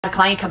A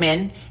client come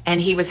in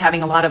and he was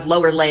having a lot of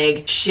lower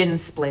leg shin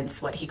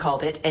splints, what he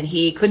called it, and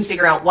he couldn't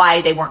figure out why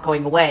they weren't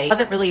going away. It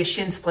wasn't really a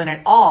shin splint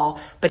at all,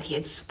 but he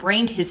had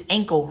sprained his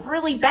ankle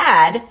really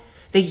bad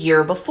the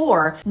year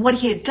before. What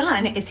he had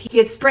done is he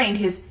had sprained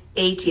his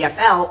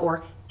ATFL,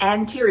 or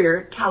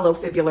anterior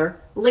talofibular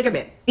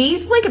ligament.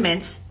 These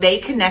ligaments, they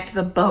connect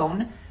the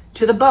bone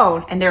to the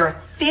bone, and they're a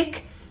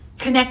thick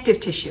connective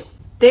tissue.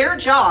 Their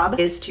job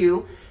is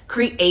to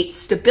create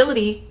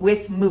stability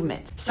with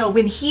movement. So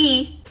when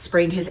he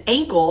sprained his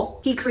ankle,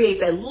 he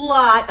creates a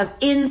lot of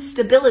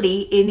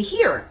instability in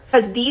here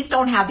because these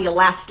don't have the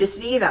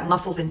elasticity that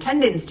muscles and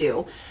tendons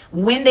do.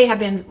 When they have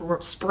been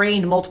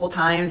sprained multiple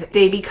times,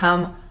 they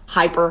become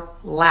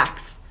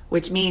hyperlax,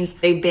 which means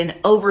they've been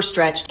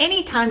overstretched.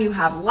 Anytime you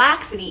have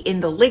laxity in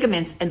the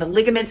ligaments and the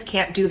ligaments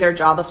can't do their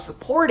job of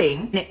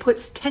supporting, and it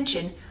puts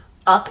tension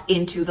up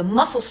into the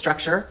muscle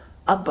structure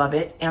above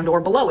it and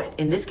or below it.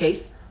 In this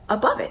case,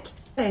 above it.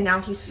 And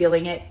now he's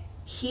feeling it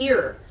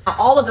here. Now,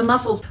 all of the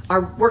muscles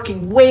are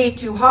working way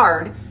too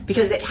hard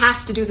because it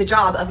has to do the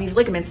job of these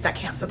ligaments that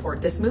can't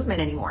support this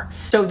movement anymore.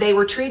 So they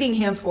were treating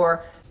him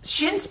for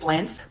shin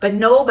splints, but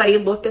nobody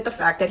looked at the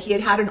fact that he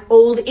had had an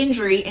old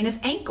injury in his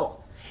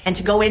ankle. And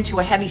to go into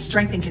a heavy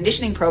strength and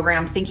conditioning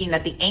program thinking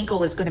that the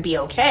ankle is going to be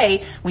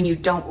okay when you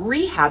don't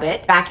rehab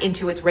it back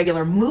into its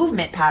regular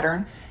movement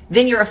pattern,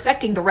 then you're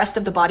affecting the rest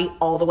of the body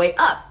all the way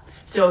up.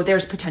 So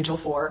there's potential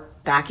for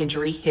back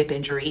injury, hip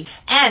injury,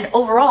 and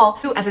overall,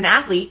 as an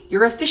athlete,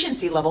 your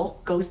efficiency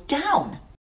level goes down.